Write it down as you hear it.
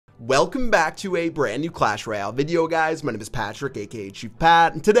Welcome back to a brand new Clash Royale video, guys. My name is Patrick, aka Chief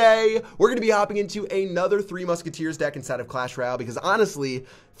Pat, and today we're going to be hopping into another Three Musketeers deck inside of Clash Royale because honestly,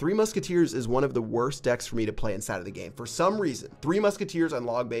 Three Musketeers is one of the worst decks for me to play inside of the game. For some reason, Three Musketeers on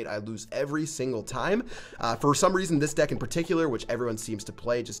log bait, I lose every single time. For some reason, this deck in particular, which everyone seems to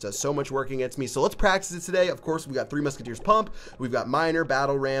play, just does so much work against me. So let's practice it today. Of course, we got Three Musketeers Pump, we've got Miner,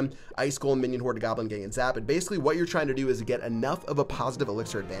 Battle Ram, Ice Golem, Minion Horde, Goblin Gang, and Zap. And basically what you're trying to do is get enough of a positive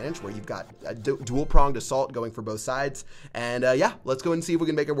elixir advantage where you've got a dual-pronged assault going for both sides. And yeah, let's go and see if we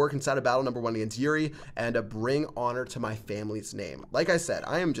can make it work inside of battle number 1 against Yuri and bring honor to my family's name. Like I said,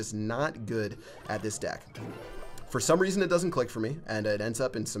 I am just not good at this deck. For some reason, it doesn't click for me, and it ends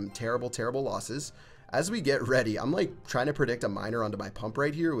up in some terrible, terrible losses. As we get ready, I'm like trying to predict a Miner onto my Pump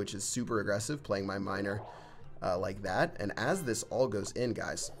right here, which is super aggressive, playing my Miner like that. And as this all goes in,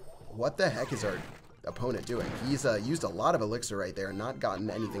 guys, what the heck is our opponent doing? He's used a lot of elixir right there and not gotten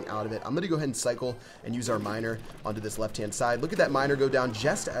anything out of it. I'm going to go ahead and cycle and use our Miner onto this left-hand side. Look at that Miner go down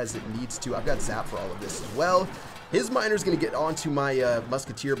just as it needs to. I've got Zap for all of this as well. His Miner's going to get onto my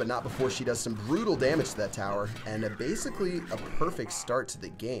Musketeer, but not before she does some brutal damage to that tower. And basically a perfect start to the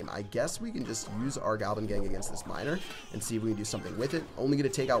game. I guess we can just use our Goblin Gang against this Miner and see if we can do something with it. Only going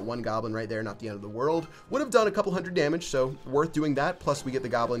to take out one Goblin right there, not the end of the world. Would have done a couple hundred damage, so worth doing that. Plus we get the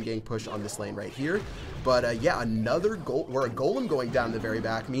Goblin Gang push on this lane right here. But yeah, another goal where a Golem going down in the very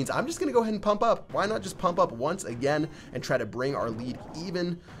back means I'm just going to go ahead and pump up. Why not just pump up once again and try to bring our lead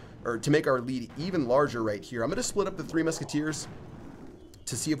even, or to make our lead even larger right here. I'm going to split up the Three Musketeers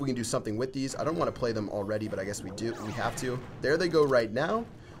to see if we can do something with these. I don't want to play them already, but I guess we do. We have to. There they go right now.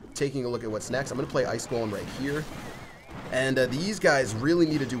 Taking a look at what's next. I'm going to play Ice Golem right here. And these guys really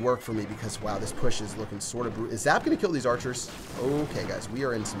need to do work for me because, wow, this push is looking sort of brutal. Is Zap going to kill these archers? Okay, guys, we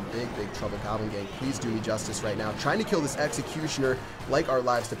are in some big, big trouble. Goblin Gang, please do me justice right now. Trying to kill this Executioner like our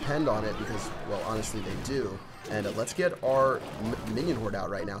lives depend on it because, well, honestly, they do. And let's get our Minion Horde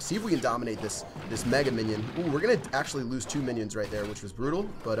out right now. See if we can dominate this Mega Minion. Ooh, we're going to actually lose 2 minions right there, which was brutal.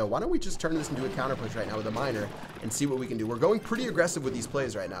 But why don't we just turn this into a counter push right now with a Miner and see what we can do. We're going pretty aggressive with these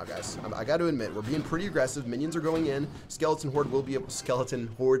plays right now, guys. I got to admit, we're being pretty aggressive. Minions are going in. Skeleton Horde will be a Skeleton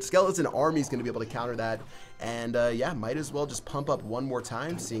Army is going to be able to counter that. And yeah, might as well just pump up one more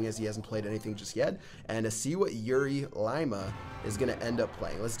time, seeing as he hasn't played anything just yet, and see what Yuri Lima is going to end up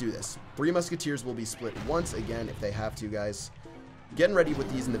playing. Let's do this. Three Musketeers will be split once again if they have to, guys. Getting ready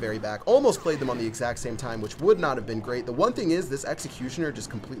with these in the very back. Almost played them on the exact same time, which would not have been great. The one thing is this Executioner just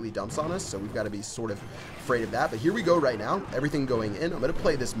completely dumps on us, so we've got to be sort of afraid of that. But here we go right now. Everything going in. I'm going to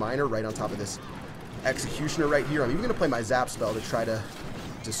play this Miner right on top of this Executioner right here. I'm even going to play my Zap spell to try to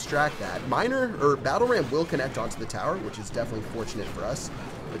distract that. Miner or Battle Ram will connect onto the tower, which is definitely fortunate for us.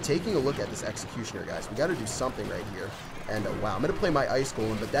 But taking a look at this Executioner, guys, we got to do something right here. And wow, I'm going to play my Ice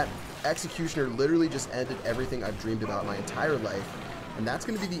Golem, but that Executioner literally just ended everything I've dreamed about my entire life. And that's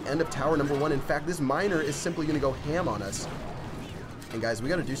going to be the end of tower number 1. In fact, this Miner is simply going to go ham on us. And guys, we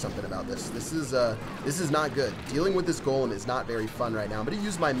got to do something about this. This is not good. Dealing with this Golem is not very fun right now. I'm going to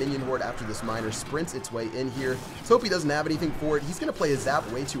use my Minion Horde after this Miner sprints its way in here. Let's hope he doesn't have anything for it. He's going to play his Zap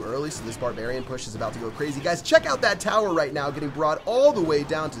way too early, so this Barbarian push is about to go crazy. Guys, check out that tower right now, getting brought all the way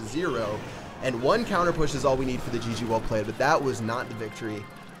down to 0. And one counter push is all we need for the GG well played, but that was not the victory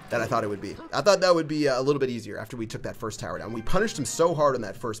that I thought it would be. I thought that would be a little bit easier after we took that first tower down. We punished him so hard on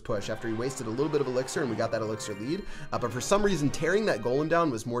that first push after he wasted a little bit of elixir and we got that elixir lead. But for some reason, tearing that Golem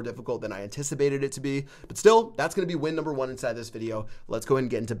down was more difficult than I anticipated it to be. But still, that's going to be win number 1 inside this video. Let's go ahead and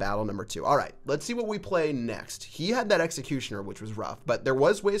get into battle number 2. All right, let's see what we play next. He had that Executioner, which was rough, but there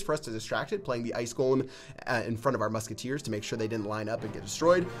was ways for us to distract it, playing the Ice Golem in front of our Musketeers to make sure they didn't line up and get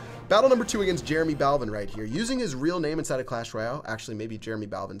destroyed. Battle number 2 against Jeremy Balvin right here. Using his real name inside of Clash Royale. Actually, maybe Jeremy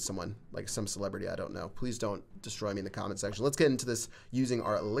Balvin's someone, like some celebrity, I don't know. Please don't destroy me in the comment section. Let's get into this using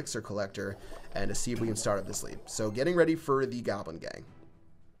our elixir collector and to see if we can start up this lead. So getting ready for the Goblin Gang,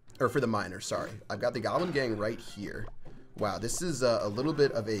 or for the Miner, sorry. I've got the Goblin Gang right here. Wow, this is a little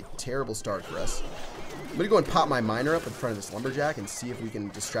bit of a terrible start for us. I'm going to go and pop my Miner up in front of this Lumberjack and see if we can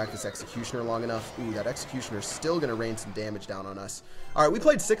distract this Executioner long enough. Ooh, that Executioner is still going to rain some damage down on us. All right, we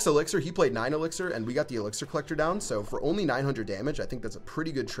played 6 elixir. He played 9 elixir, and we got the elixir collector down. So for only 900 damage, I think that's a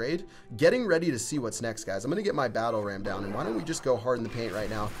pretty good trade. Getting ready to see what's next, guys. I'm going to get my Battle Ram down, and why don't we just go hard in the paint right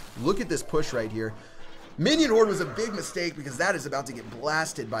now. Look at this push right here. Minion Horde was a big mistake because that is about to get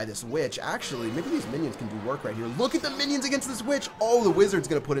blasted by this Witch. Actually, maybe these minions can do work right here. Look at the minions against this Witch. Oh, the Wizard's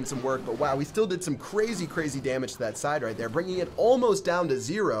going to put in some work, but wow, we still did some crazy, crazy damage to that side right there, bringing it almost down to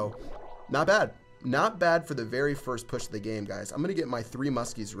 0. Not bad. Not bad for the very first push of the game, guys. I'm going to get my 3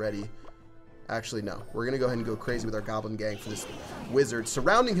 Muskies ready. Actually, no. We're going to go ahead and go crazy with our Goblin Gang for this Wizard,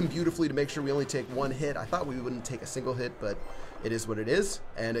 surrounding him beautifully to make sure we only take one hit. I thought we wouldn't take a single hit, but it is what it is.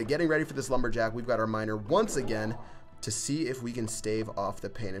 And getting ready for this Lumberjack, we've got our Miner once again to see if we can stave off the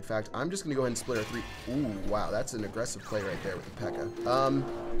pain. In fact, I'm just going to go ahead and split our 3. Ooh, wow, that's an aggressive play right there with the P.E.K.K.A.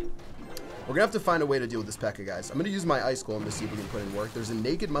 We're going to have to find a way to deal with this P.E.K.K.A, guys. I'm going to use my Ice Golem to see if we can put in work. There's a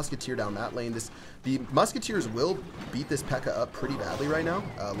naked Musketeer down that lane. The Musketeers will beat this P.E.K.K.A up pretty badly right now.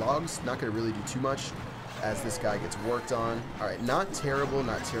 Log's not going to really do too much as this guy gets worked on. All right, not terrible,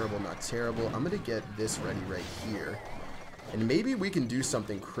 not terrible, not terrible. I'm going to get this ready right here. And maybe we can do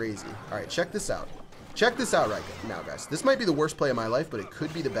something crazy. All right, check this out. Check this out right now, guys. This might be the worst play of my life, but it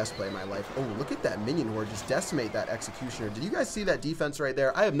could be the best play of my life. Oh, look at that minion horde just decimate that Executioner. Did you guys see that defense right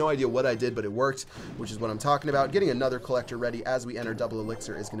there? I have no idea what I did, but it worked, which is what I'm talking about. Getting another collector ready as we enter double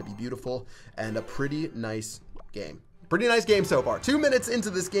elixir is going to be beautiful and a pretty nice game. Pretty nice game so far. 2 minutes into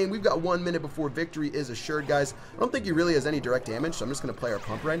this game. We've got 1 minute before victory is assured, guys. I don't think he really has any direct damage, so I'm just going to play our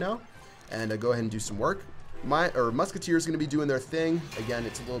pump right now and go ahead and do some work. Musketeer is going to be doing their thing. Again,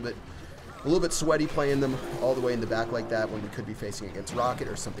 it's a little bit sweaty playing them all the way in the back like that when we could be facing against Rocket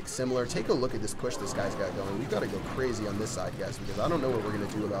or something similar. Take a look at this push this guy's got going. We've got to go crazy on this side, guys, because I don't know what we're going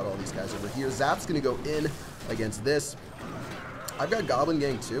to do about all these guys over here. Zap's going to go in against this. I've got Goblin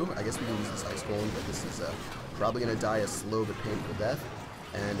Gang too. I guess we can use this Ice Golem, but this is probably going to die a slow but painful death.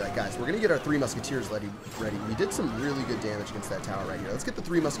 And guys, we're going to get our 3 Musketeers ready. We did some really good damage against that tower right here. Let's get the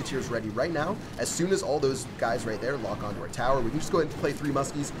 3 Musketeers ready right now. As soon as all those guys right there lock onto our tower, we can just go ahead and play 3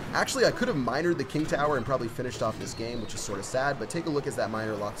 Muskies. Actually, I could have minored the King Tower and probably finished off this game, which is sort of sad. But take a look as that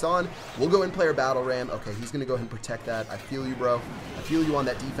miner locks on. We'll go and play our Battle Ram. Okay, he's going to go ahead and protect that. I feel you, bro. I feel you on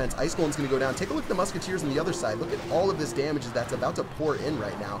that defense. Ice Golem's going to go down. Take a look at the Musketeers on the other side. Look at all of this damage that's about to pour in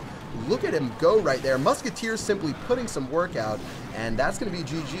right now. Look at him go right there. Musketeers simply putting some work out, and that's going to be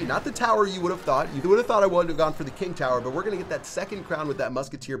GG. Not the tower you would have thought. You would have thought I would have gone for the King Tower, but we're going to get that second crown with that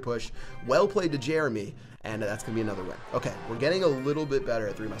Musketeer push. Well played to Jeremy, and that's going to be another win. Okay, we're getting a little bit better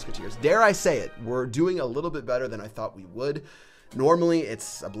at 3 Musketeers. Dare I say it, we're doing a little bit better than I thought we would. Normally,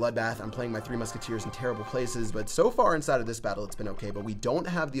 it's a bloodbath. I'm playing my 3 Musketeers in terrible places, but so far inside of this battle, it's been okay. But we don't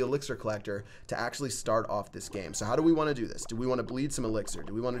have the Elixir Collector to actually start off this game. So how do we want to do this? Do we want to bleed some Elixir?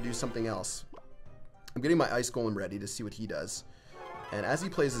 Do we want to do something else? I'm getting my Ice Golem ready to see what he does. And as he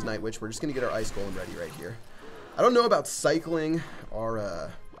plays his Night Witch, we're just going to get our Ice Golem ready right here. I don't know about cycling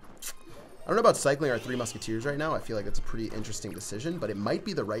our... I don't know about cycling our 3 Musketeers right now. I feel like it's a pretty interesting decision, but it might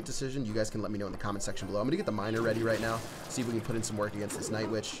be the right decision. You guys can let me know in the comment section below. I'm going to get the Miner ready right now, see if we can put in some work against this Night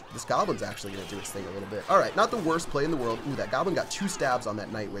Witch. This Goblin's actually going to do its thing a little bit. All right, not the worst play in the world. Ooh, that Goblin got 2 stabs on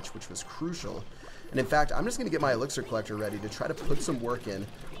that Night Witch, which was crucial. And in fact, I'm just going to get my Elixir Collector ready to try to put some work in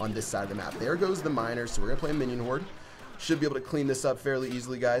on this side of the map. There goes the Miner, so we're going to play a Minion Horde. Should be able to clean this up fairly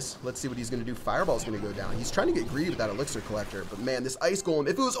easily, guys. Let's see what he's going to do. Fireball's going to go down. He's trying to get greedy with that Elixir Collector, but man, this Ice Golem,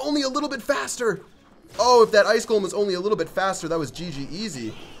 if it was only a little bit faster... Oh, if that Ice Golem was only a little bit faster, that was GG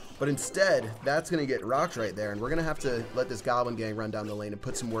easy. But instead, that's going to get rocked right there. And we're going to have to let this Goblin Gang run down the lane and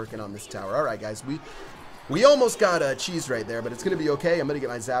put some work in on this tower. All right, guys. We almost got a cheese right there, but it's going to be okay. I'm going to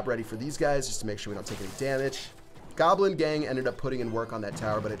get my Zap ready for these guys just to make sure we don't take any damage. Goblin Gang ended up putting in work on that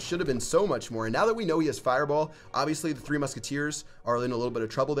tower, but it should have been so much more. And now that we know he has Fireball, obviously the 3 Musketeers are in a little bit of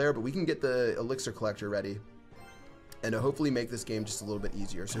trouble there, but we can get the Elixir Collector ready and to hopefully make this game just a little bit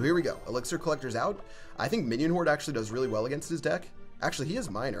easier. So here we go. Elixir Collector's out. I think Minion Horde actually does really well against his deck. Actually, he has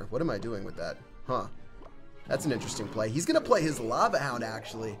Miner. What am I doing with that? Huh. That's an interesting play. He's going to play his Lava Hound,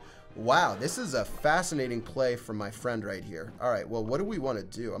 actually. Wow, this is a fascinating play from my friend right here. All right, well, what do we want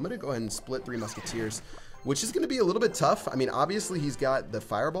to do? I'm going to go ahead and split 3 Musketeers, which is going to be a little bit tough. I mean, obviously, he's got the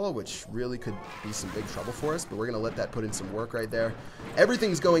Fireball, which really could be some big trouble for us, but we're going to let that put in some work right there.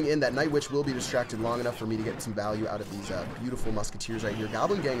 Everything's going in. That Night Witch will be distracted long enough for me to get some value out of these beautiful Musketeers right here.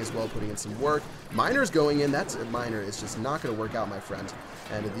 Goblin Gang as well putting in some work. Miner's going in. That's a Miner. It's just not going to work out, my friend.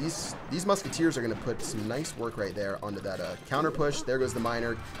 And these Musketeers are going to put some nice work right there onto that counter push. There goes the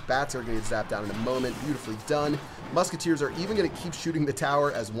Miner. Bats are going to get zapped down in a moment. Beautifully done. Musketeers are even going to keep shooting the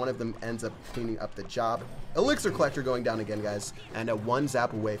tower as one of them ends up cleaning up the job. Elixir Collector going down again, guys, and a 1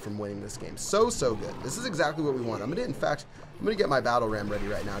 zap away from winning this game. So good. This is exactly what we want. I'm going to get my Battle Ram ready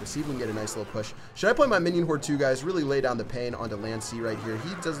right now to see if we can get a nice little push. Should I play my Minion Horde too, guys? Really lay down the pain onto Land C right here.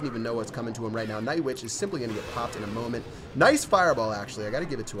 He doesn't even know what's coming to him right now. Night Witch is simply going to get popped in a moment. Nice Fireball, actually. I got to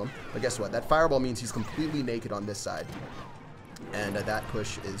give it to him. But guess what? That Fireball means he's completely naked on this side. And that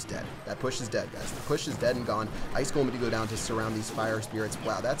push is dead. That push is dead, guys. The push is dead and gone. Ice Golem to go down to surround these Fire Spirits.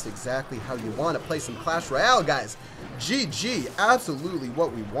 Wow, that's exactly how you want to play some Clash Royale, guys. GG. Absolutely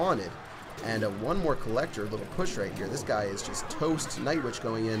what we wanted. And one more Collector, little push right here. This guy is just toast. Night Witch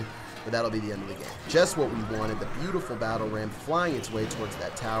going in. but that'll be the end of the game. Just what we wanted, the beautiful battle ram flying its way towards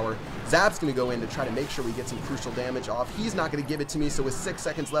that tower. Zap's going to go in to try to make sure we get some crucial damage off. He's not going to give it to me, so with 6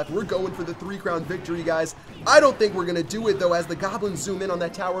 seconds left, we're going for the 3-crown victory, guys. I don't think we're going to do it, though, as the goblins zoom in on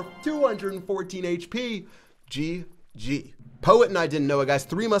that tower. 214 HP. GG. Poet and I didn't know it, guys.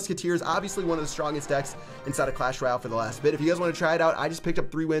 3 Musketeers, obviously one of the strongest decks inside of Clash Royale for the last bit. If you guys want to try it out, I just picked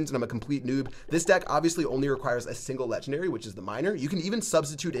up 3 wins and I'm a complete noob. This deck obviously only requires a single legendary, which is the Miner. You can even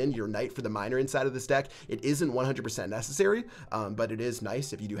substitute in your Knight for the Miner inside of this deck. It isn't 100% necessary, but it is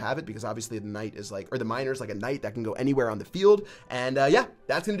nice if you do have it, because obviously the Knight is like, or the Miner is like a Knight that can go anywhere on the field. And yeah,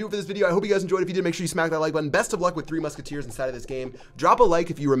 that's going to do it for this video. I hope you guys enjoyed. If you did, make sure you smack that like button. Best of luck with 3 Musketeers inside of this game. Drop a like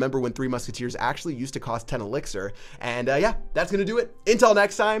if you remember when 3 Musketeers actually used to cost 10 elixir. And yeah, that's going to do it. Until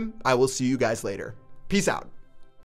next time, I will see you guys later. Peace out.